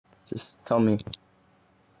Just tell me.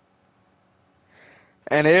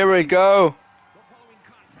 And here we go.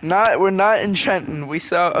 We're not in Trenton. We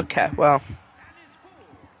saw. Okay, well.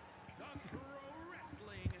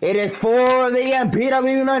 It is for the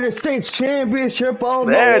MPW United States Championship of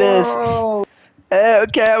the There it is. world.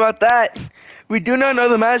 Okay, how about that? We do not know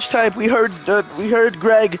the match type. We heard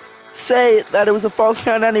Greg say that it was a false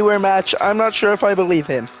count anywhere match. I'm not sure if I believe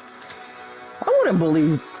him. I wouldn't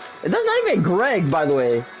believe. That's not even Greg, by the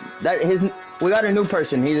way. We got a new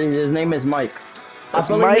person. His name is Mike. That's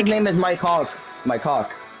I believe Mike? his name is Mike Hawk. Mike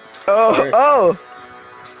Hawk. Oh.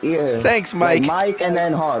 Yeah. Thanks, Mike. Like Mike and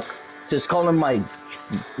then Hawk. Just call him Mike.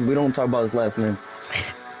 We don't talk about his last name.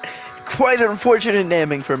 Quite unfortunate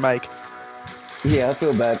naming for Mike. Yeah, I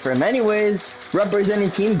feel bad for him. Anyways,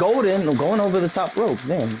 representing Team Golden, going over the top rope.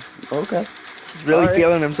 Man, okay. He's really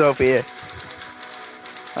feeling himself here.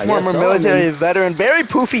 Former military veteran, very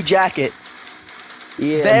poofy jacket.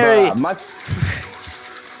 Yeah, very.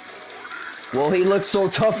 Well, he looks so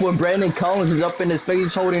tough when Brandon Collins is up in his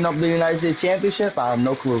face holding up the United States Championship. I have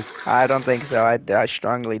no clue. I don't think so. I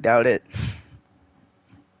strongly doubt it.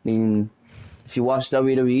 I mean, if you watch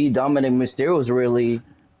WWE, Dominic Mysterio was really,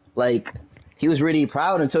 like, he was really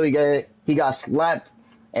proud until he got slapped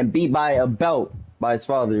and beat by a belt by his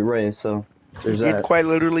father, Ray. So there's that. He quite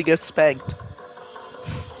literally gets spanked.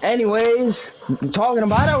 Anyways, talking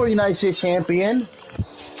about our United States champion.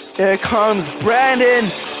 Here comes Brandon.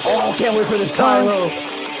 Oh, can't wait for this pyro.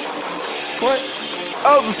 What?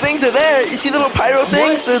 Oh, the things are there. You see the little pyro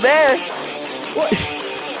things? They're there. What?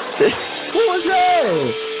 What was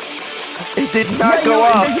that? It did not go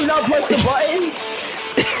off. Did you not press the button?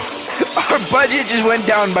 Our budget just went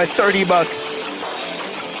down by $30.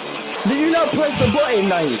 Did you not press the button,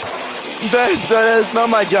 Knight? That is not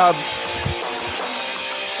my job.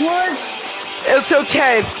 What? It's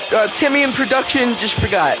okay. Timmy in production just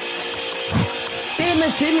forgot. Damn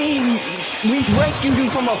it, Timmy. We rescued you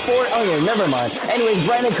from a fort. Oh, yeah, never mind. Anyways,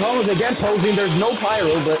 Brandon Collins again posing. There's no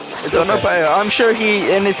pyro, but still no pyro. I'm sure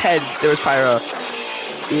in his head, there was pyro.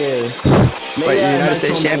 Yeah. But United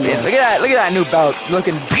States champion. Look at that new belt.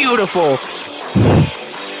 Looking beautiful.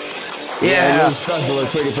 Yeah. Those studs look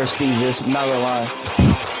pretty prestigious, not gonna lie.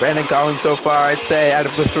 Brandon Collins so far, I'd say, out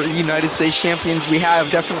of the 3 United States champions we have,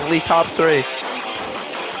 definitely top 3.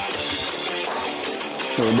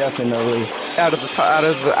 Yeah, definitely. Out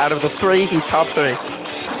of the 3, he's top 3.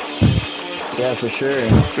 Yeah, for sure.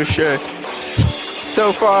 For sure.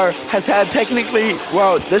 So far, has had technically,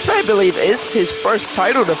 well, this I believe is his first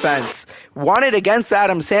title defense. Won it against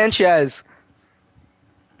Adam Sanchez.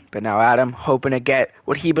 But now Adam hoping to get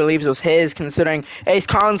what he believes was his, considering Ace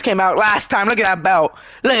Collins came out last time. Look at that belt.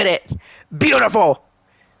 Look at it. Beautiful.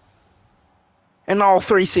 In all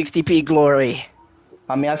 360p glory.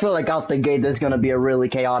 I mean, I feel like out the gate there's going to be a really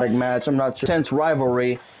chaotic match. I'm not sure. Intense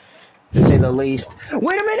rivalry, to say the least.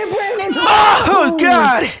 Wait a minute, Brandon! Oh,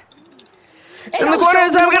 God! In the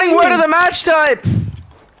corners, I'm getting word of the match type.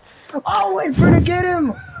 Oh, wait for to get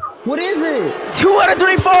him. What is it? 2 out of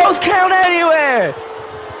 3 falls count anywhere.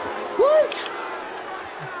 What?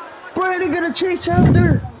 Brandon gonna chase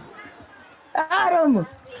after Adam.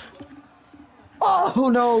 Oh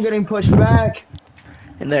no, getting pushed back.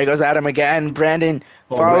 And there goes Adam again. Brandon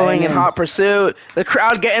following in hot pursuit. The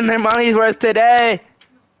crowd getting their money's worth today.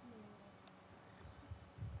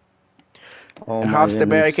 Oh, and hops the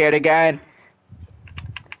barricade again.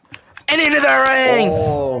 And into the ring.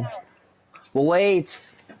 Oh. Wait.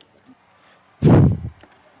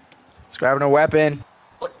 He's grabbing a weapon.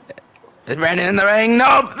 Is Brandon in the ring?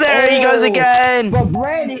 Nope. There he goes again. But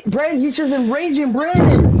Brandon, he's just enraging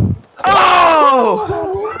Brandon.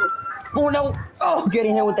 Oh! Oh no. Oh,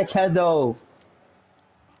 getting hit with the kendo.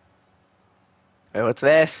 Wait, what's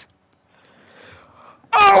this?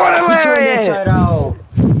 Oh, what a lariat!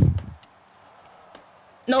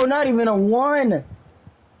 No, not even a 1.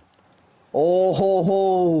 Oh ho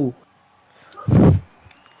ho.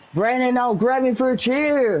 Brandon now grabbing for a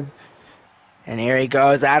chair. And here he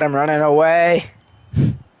goes, Adam running away.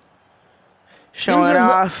 Showing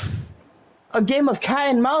off. A game of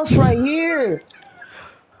cat and mouse right here.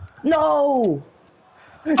 No.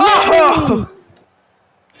 Oh!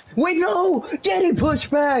 Wait, no! Getting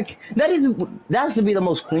pushed back! That has to be the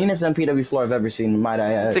most cleanest MPW floor I've ever seen, might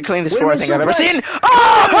I add. It's the cleanest floor thing I've ever seen!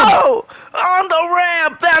 Oh! On the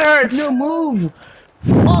ramp! That hurts! New move!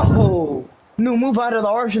 Oh! New move out of the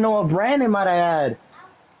arsenal of Brandon, might I add.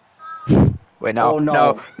 Wait, no, oh,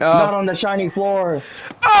 no. No. Not on the shiny floor.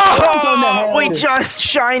 Oh! We just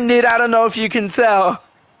shined it, I don't know if you can tell.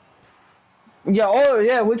 Yeah, oh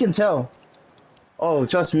yeah, we can tell. Oh,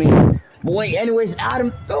 trust me. But wait, anyways,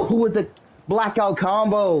 Adam with the blackout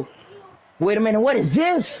combo. Wait a minute, what is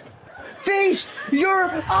this? Feast your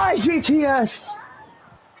eyes, GTS!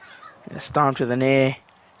 Stomp to the knee.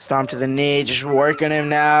 Stomp to the knee. Just working him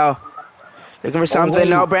now. Looking for something. wait.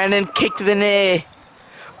 No, Brandon. Kick to the knee.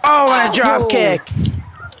 Oh, and a drop kick.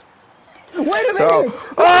 Wait a So, minute!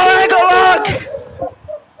 oh, ankle lock!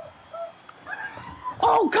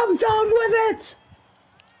 Oh, comes down with it!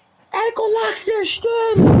 Ankle locks their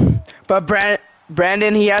skin! But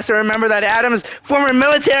Brandon, he has to remember that Adam's former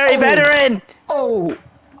military veteran. Oh,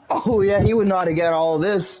 yeah, he would know how to get all of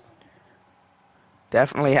this.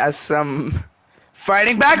 Definitely has some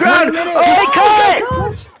fighting background. Wait a minute. Oh, he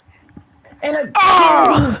cut! And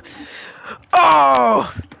a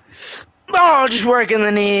Oh, just working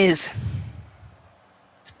the knees.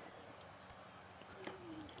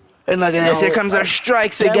 And look at this. Here comes our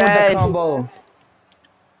strikes with the again. combo.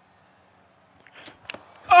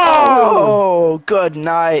 Oh, good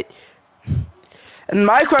night. And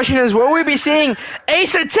my question is, will we be seeing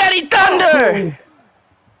Ace or Teddy Thunder?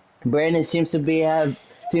 Brandon seems to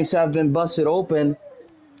have been busted open.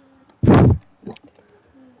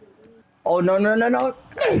 Oh no!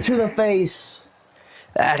 To the face.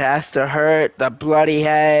 That has to hurt. The bloody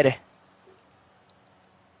head.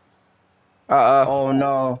 Oh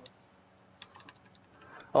no.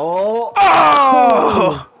 Oh.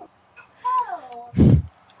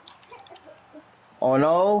 Oh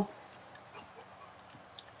no.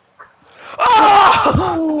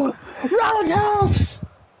 Oh! Roundhouse.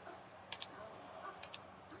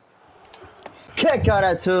 Kick out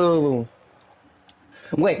at two.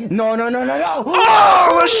 Wait, no.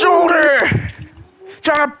 Oh, the shoulder!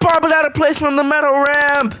 Trying to pop it out of place on the metal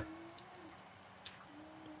ramp.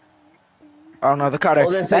 Oh no, the cutter.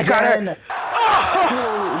 Oh, that cutter.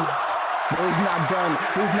 Oh! No, he's not done.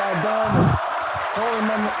 Calling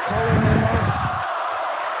him up.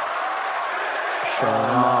 Sure No,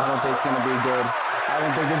 I enough. don't think it's gonna be good. I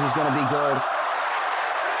don't think this is gonna be good.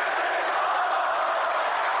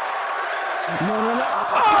 No.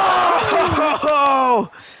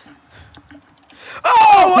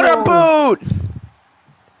 Oh, what a boot!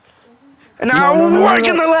 And now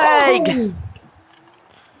working the leg.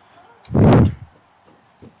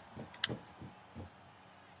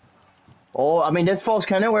 Oh, I mean, this falls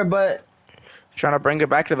kind of nowhere, but Trying to bring it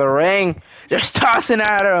back to the ring. Just tossing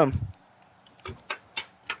at him.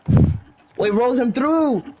 wait, rolls him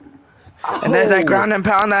through. And there's that ground and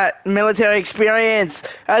pound, that military experience,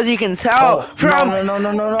 as you can tell from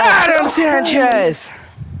No. Adam Sanchez.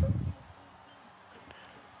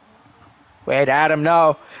 Wait, Adam,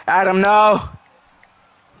 no.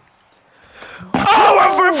 Oh,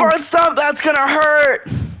 one for a front stomp. That's gonna hurt.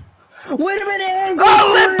 Wait a minute.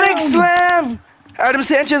 Olympic slam. Adam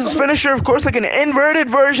Sanchez's finisher, of course, like an inverted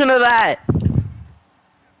version of that.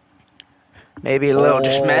 Maybe a little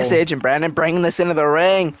just message, and Brandon bringing this into the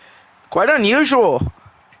ring. Quite unusual.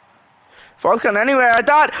 Falls count anywhere. I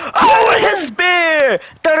thought, oh, his spear!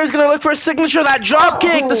 Thought he was gonna look for a signature, that drop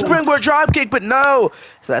kick, the springboard drop kick, but no.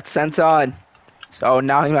 So that's senton. So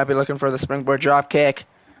now he might be looking for the springboard drop kick.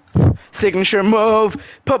 Signature move.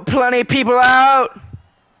 Put plenty of people out.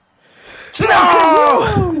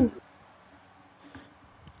 No!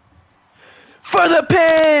 For the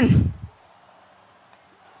pin.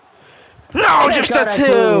 No, just a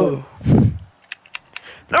two.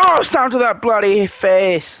 No, stomp to that bloody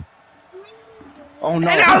face. Oh no!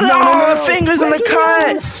 And now the fingers in the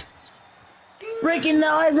cut. Breaking the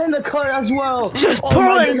eyes in the cut as well. Just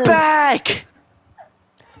pulling back.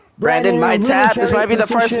 Brandon might tap. This might be the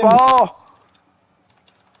first fall.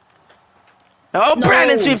 No,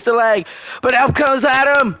 Brandon sweeps the leg. But up comes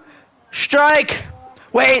Adam. Strike.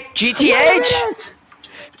 Wait, GTH?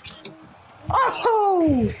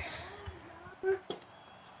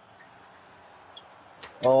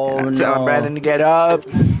 Oh no. Telling Brandon to get up.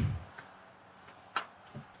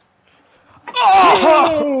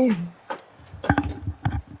 Oh!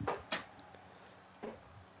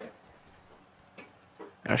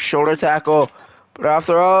 A shoulder tackle. Put off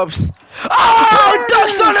the ropes. Oh!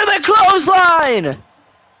 Ducks under the clothesline!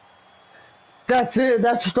 That's it.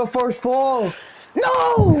 That's the first fall.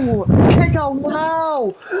 No! Kick out.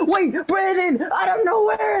 Wow! Wait, Brandon! Out of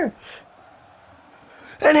nowhere!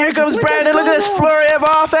 And here comes Brandon. Look at this flurry of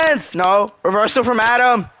offense. No. Reversal from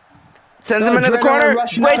Adam. Sends him into the corner.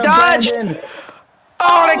 Wait, dodge.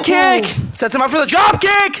 Oh, the kick. Sets him up for the drop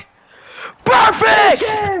kick. Perfect.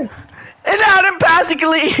 And Adam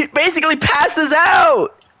basically passes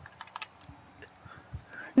out.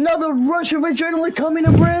 Another rush of adrenaline coming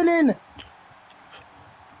to Brandon.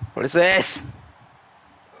 What is this?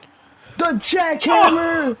 The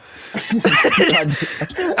jackhammer.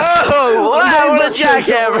 Oh, wow, what a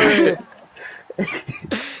jackhammer.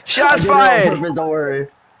 I Shots did it on fired. purpose, don't worry.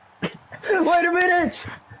 Wait a minute!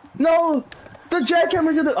 No! The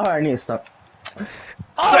jackhammer to the. Oh, I need to stop.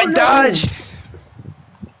 Oh Good no! dodge.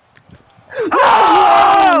 No!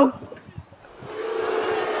 Oh!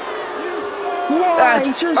 Why? Why?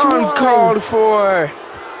 That's Just why? uncalled for.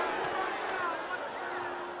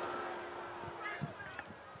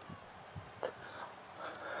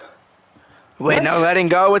 Wait, no What? letting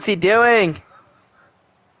go. What's he doing?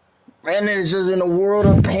 Brandon is just in a world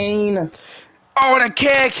of pain. Oh, what a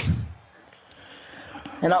kick.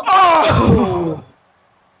 And I. Oh! Oh!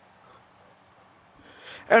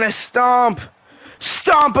 And a stomp.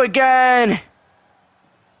 Stomp again.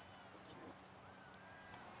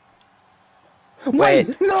 Wait.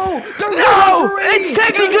 Wait! No! There's no No! It's referee! There's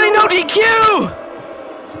technically no no. DQ!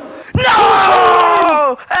 Who's calling?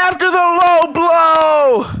 No! After the low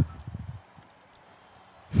blow!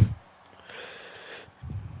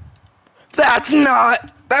 That's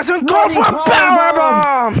not. That's uncalled for Running a power power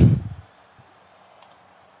bomb! bomb!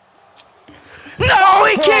 No,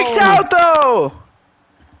 he kicks Oh! out though!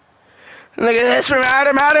 Look at this from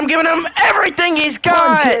Adam. Adam giving him everything he's Punt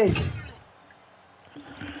got! kick!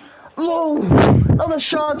 Oh! Now the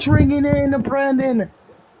shots ringing in to Brandon!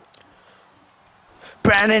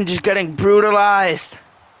 Brandon just getting brutalized.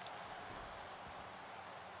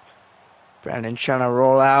 Brandon trying to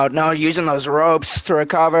roll out. No, using those ropes to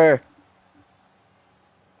recover.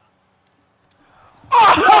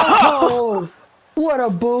 Oh! Oh! What a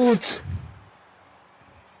boot!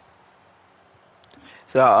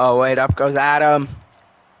 So, oh wait, up goes Adam.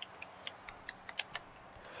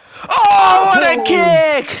 Oh, what a Oh!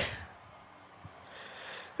 kick!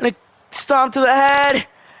 And a stomp to the head.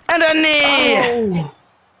 And a knee! Oh!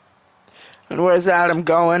 And where's Adam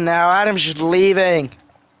going now? Adam's just leaving.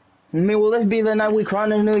 I mean, will this be the night we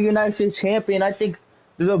crown a new United States champion? I think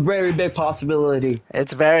there's a very big possibility.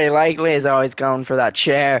 It's very likely he's always going for that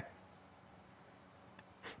chair.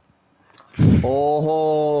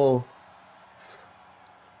 Oh!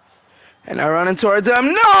 And now running towards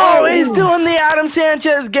him. No! Oh! He's doing the Adam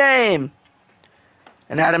Sanchez game!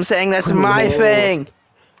 And Adam saying that's my Oh. thing.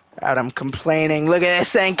 Adam complaining. Look at this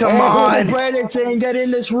saying, come Oh, on! Brandon saying, get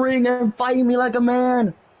in this ring and fight me like a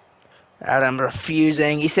man. Adam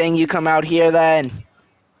refusing. He's saying, you come out here then.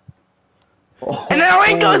 Oh. And now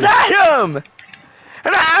in goes Adam!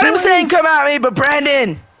 And Adam saying, come at me, but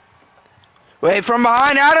Brandon. Wait, from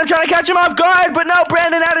behind, Adam trying to catch him off guard, but no,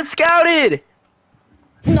 Brandon had it scouted.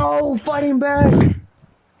 No, fighting back.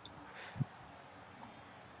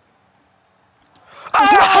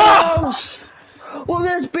 Oh! Will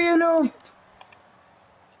this be enough?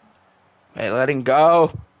 Wait, let him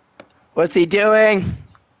go. What's he doing?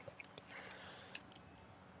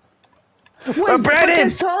 Wait, But Brandon!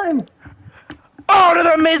 this time. Oh, to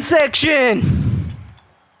the midsection!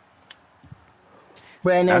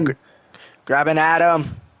 Brandon. Grabbing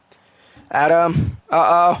Adam. Adam.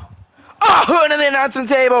 Uh-oh. Oh, into the announcement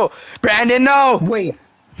table. Brandon, no. Wait.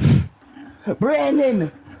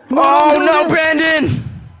 Brandon. No, Oh, don't do no, this. Brandon.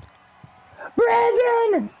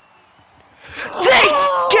 Brandon.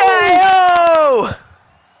 TKO!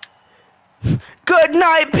 Good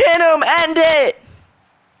night, pin him, end it.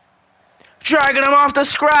 Dragging him off the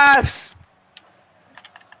scraps.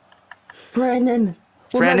 Brandon.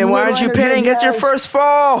 Brandon, why aren't you pinning? Get your first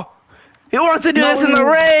fall. He wants to do this in the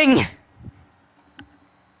ring.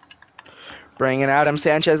 Bringing Adam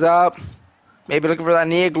Sanchez up. Maybe looking for that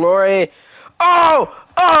knee of glory. Oh!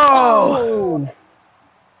 Oh!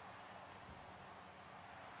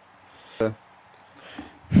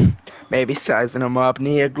 Maybe sizing him up.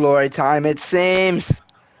 Knee of glory time, it seems.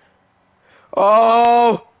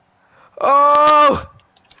 Oh! Oh!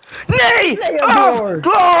 Knee of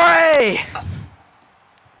glory!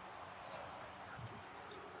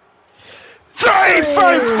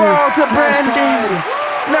 First fall to Brandon.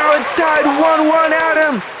 Now it's tied 1-1,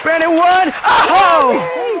 Adam. Brandon won.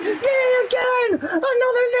 Oh! Knee again!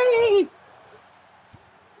 Another knee!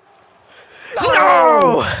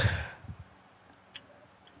 No!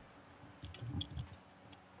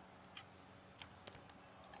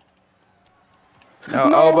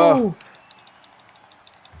 No elbow.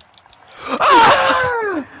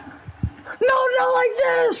 Ah! No, not like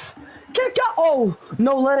this! Kick out! Oh,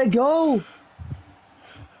 no, let it go!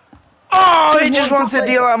 Oh, he just wants to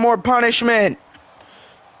deal out more punishment.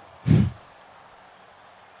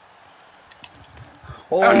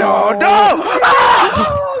 Oh, no, no!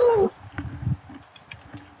 Ah!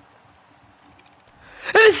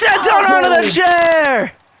 He sat down onto the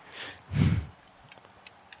chair!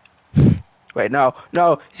 Wait, no,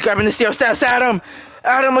 no. He's grabbing the steel steps. Adam!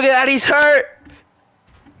 Adam, look at that. He's hurt.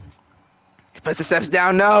 Puts the steps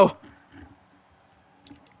down, no.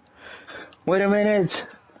 Wait a minute.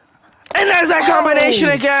 And there's that combination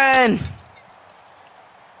Oh! again.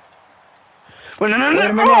 Wait, no, no, Wait a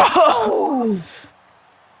no. minute. Oh! Oh!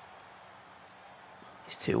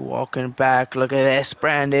 These two walking back. Look at this,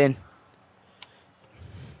 Brandon.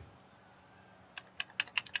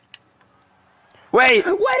 Wait. Wait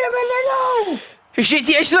a minute, no! He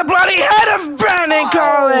shoots the bloody head of Brandon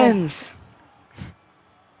Collins.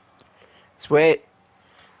 Wait.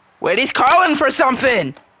 Wait, he's calling for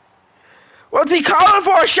something. What's he calling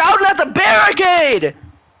for? Shouting at the barricade.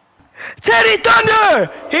 Teddy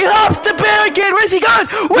Thunder! He hops the barricade. Where's he going?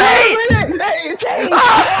 Wait! It's Ace!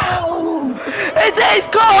 Ah! Oh! It's Ace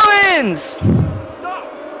Collins!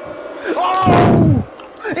 Oh!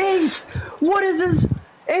 Ace! What is this?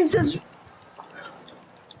 Ace is...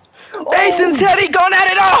 Ace and Teddy going at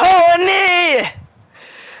it. Oh, a knee!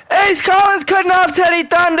 Ace Collins cutting off Teddy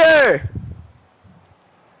Thunder.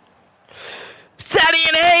 Teddy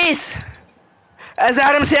and Ace. As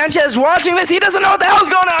Adam Sanchez watching this, he doesn't know what the hell's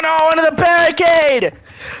going on. Oh, into the barricade.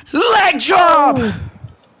 Leg drop. Oh.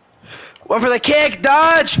 One for the kick.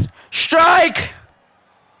 Dodge. Strike.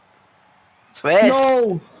 Twist.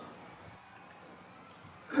 No!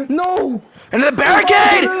 No! Into the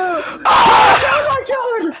barricade. Oh, Oh! my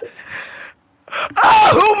God!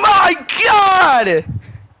 Oh my God!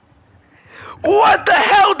 What the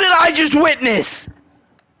hell did I just witness?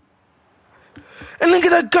 And look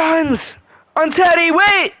at the guns on Teddy.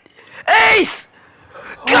 Wait! Ace!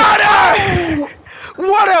 Cutter!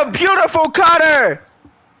 What a beautiful cutter!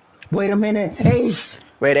 Wait a minute, Ace!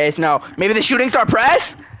 Wait, Ace, no. Maybe the shooting star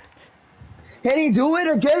press? Can he do it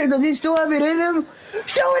again? Does he still have it in him?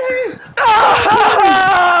 Show it in!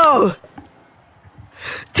 Oh!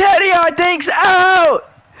 Teddy, I think's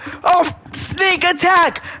out! Oh, sneak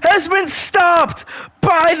attack has been stopped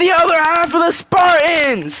by the other half of the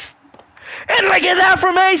Spartans! And look at that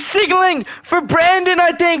from Ace signaling for Brandon,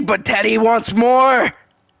 I think, but Teddy wants more.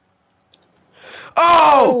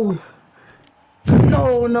 Oh!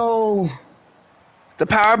 No, no. The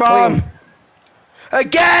power bomb.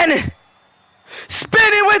 Again!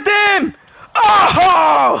 Spinning with him!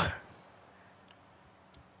 Oh!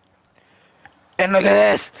 And look at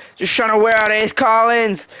this. Just trying to wear out Ace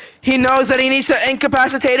Collins. He knows that he needs to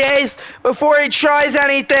incapacitate Ace before he tries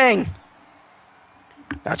anything.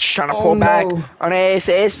 Now just trying to pull back on Ace.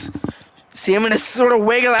 Ace. See him in a sort of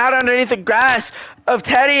wiggle out underneath the grasp of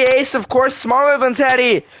Teddy. Ace, of course, smaller than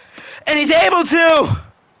Teddy. And he's able to.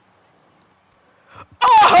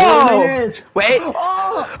 Oh! Wait.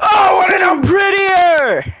 Oh, what an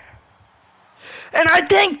unprettier! And I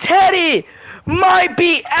think Teddy might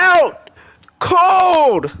be out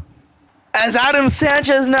cold. As Adam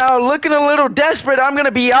Sanchez now looking a little desperate, I'm going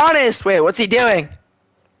to be honest. Wait, what's he doing?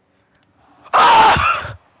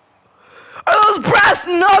 Oh! Are those brass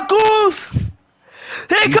knuckles?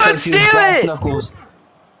 He could steal it! Knuckles.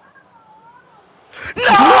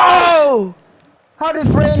 No! How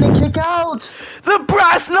did Brandon kick out? The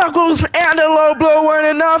brass knuckles and a low blow weren't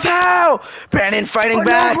enough. How? Brandon fighting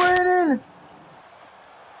back. No, Brandon!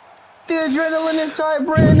 The adrenaline inside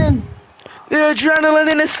Brandon. The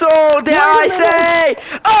adrenaline in his soul, dare I say?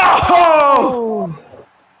 Oh!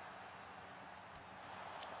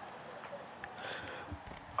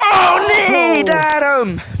 Oh, knee,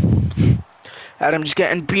 Adam! Adam just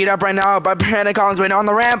getting beat up right now by Brandon Collins waiting on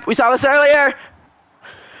the ramp. We saw this earlier.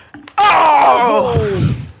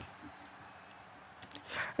 Oh!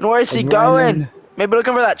 And where is he going? Maybe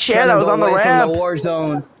looking for that chair that was on the ramp. From the war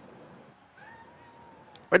zone.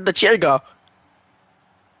 Where'd the chair go?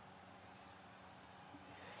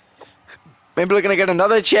 Maybe looking to get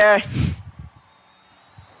another chair.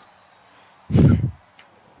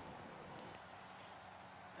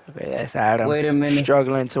 Okay, that's Adam. Wait a minute.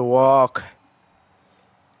 Struggling to walk.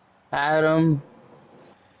 Adam.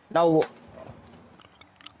 No.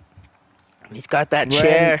 He's got that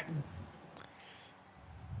chair.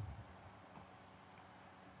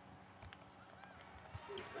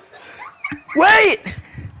 Wait!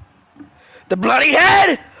 The bloody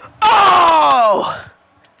head! Oh!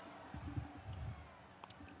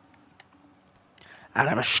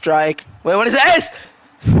 Adam, a strike. Wait, what is this?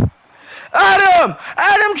 Adam!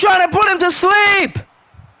 Adam trying to put him to sleep!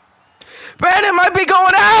 Brandon might be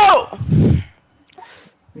going out!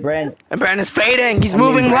 And Brandon's fading. He's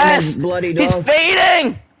moving less. He's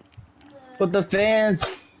fading! But the fans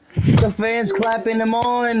clapping him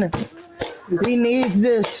on. He needs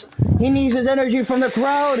this. He needs his energy from the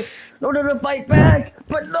crowd in order to fight back.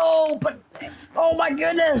 But no, oh my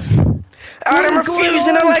goodness. Adam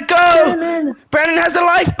refusing to let go. Brandon has the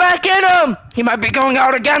life back in him. He might be going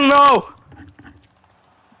out again though.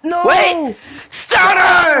 Wait! No!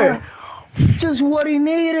 Stunner! Just what he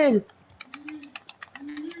needed.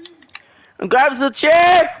 And grabs the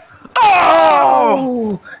chair.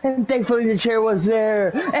 Oh! Oh! And thankfully the chair was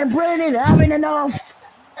there. And Brandon having enough.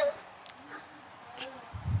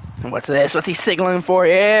 And what's this? What's he signaling for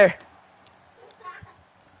here?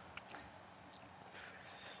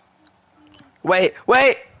 Wait.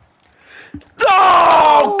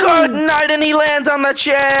 Oh, good night, and he lands on the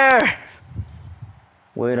chair.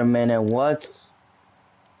 Wait a minute, what?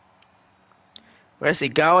 Where's he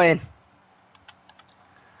going?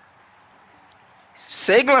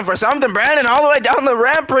 Signaling for something, Brandon, all the way down the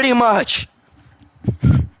ramp, pretty much.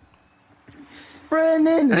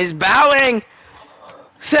 Brandon! And he's bowing,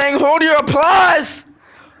 saying, hold your applause.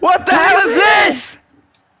 What the hell is this?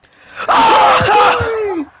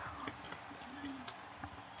 Oh!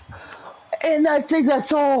 And I think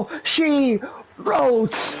that's all she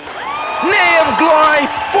wrote. Knee of glory,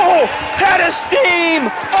 full head of steam,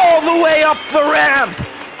 all the way up the ramp.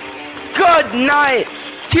 Good night.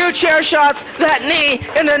 2 chair shots, that knee,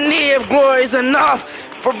 and the knee of glory is enough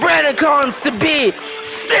for Brandon Collins to be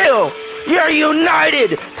still your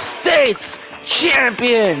United States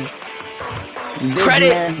champion. This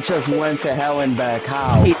Credit. man just went to hell and back.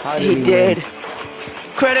 How? How He he did. win?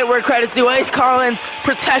 Credit where credit's due. Ace Collins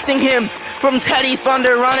protecting him from Teddy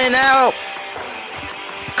Thunder running out.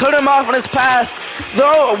 Cut him off on his path.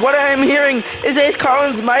 Though, what I am hearing is Ace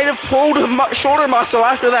Collins might have pulled a shoulder muscle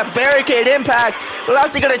after that barricade impact. We'll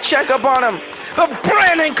have to get a checkup on him. But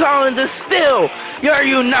Brandon Collins is still your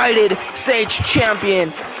United States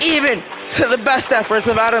champion, even to the best efforts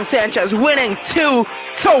of Adam Sanchez, winning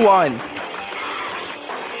 2-1.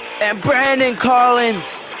 And Brandon Collins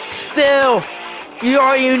still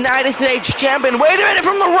your United States champion. Wait a minute,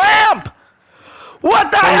 from the ramp!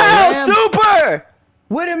 What the hell, ramp? Super?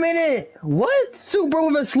 Wait a minute. What? Super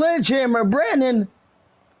with a sledgehammer, Brandon.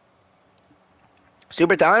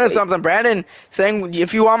 Super telling him something, Brandon, saying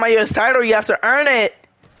if you want my US title, you have to earn it.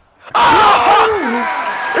 Oh!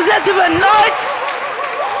 Is that to the nuts?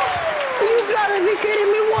 You gotta be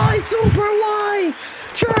kidding me. Why, Super? Why?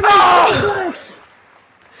 German complex.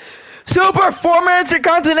 Super, former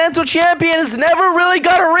Intercontinental Champion, has never really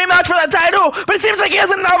got a rematch for that title, but it seems like he has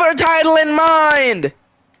another title in mind.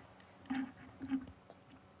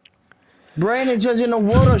 Brandon just in a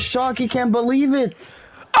world of shock. He can't believe it.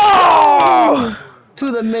 Oh!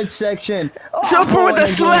 To the midsection. Oh, Super with the and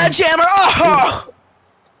again. sledgehammer. Oh!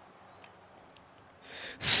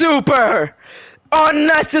 Super!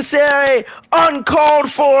 Unnecessary! Uncalled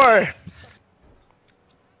for!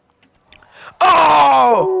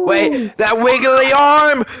 Oh! Wait, that wiggly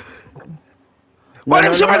arm! One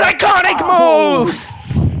of Super's iconic moves!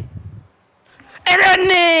 And a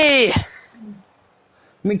knee!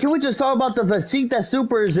 I mean, can we just talk about the physique that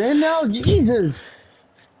Super is in now? Jesus.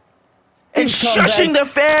 And He's come shushing back. the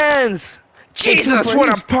fans! Jesus, Super,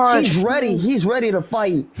 what a punch! He's ready. He's ready to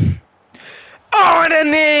fight. Oh, and a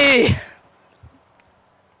knee!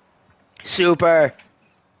 Super.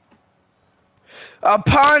 A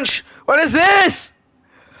punch! What is this?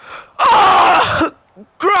 Oh!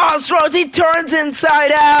 Crossroads, he turns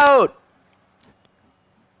inside out!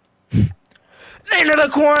 Into the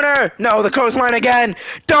corner! No, the clothesline again!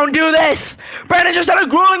 Don't do this! Brandon just had a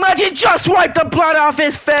grueling match, he just wiped the blood off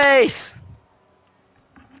his face!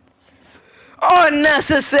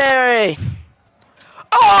 Unnecessary!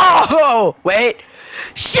 Oh! Wait!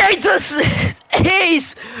 Shades of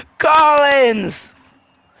Ace Collins!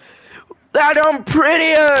 That I'm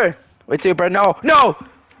prettier! Wait, Super, no! The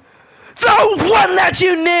one that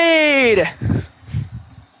you need!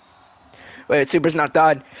 Wait, Super's not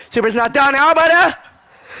done. Super's not done. How about a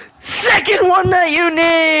second one that you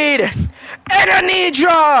need? And a knee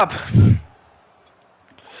drop!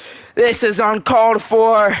 This is uncalled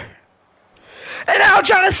for. And now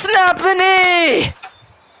trying to snap the knee!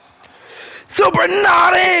 Super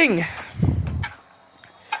nodding!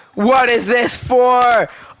 What is this for?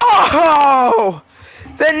 Oh!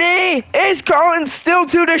 The knee is Collins still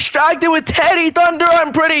too distracted with Teddy Thunder,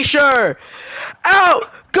 I'm pretty sure.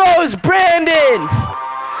 Out goes Brandon.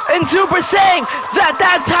 And Super saying that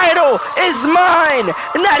that title is mine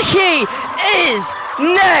and that he is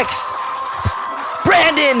next.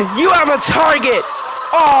 Brandon, you have a target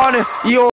on your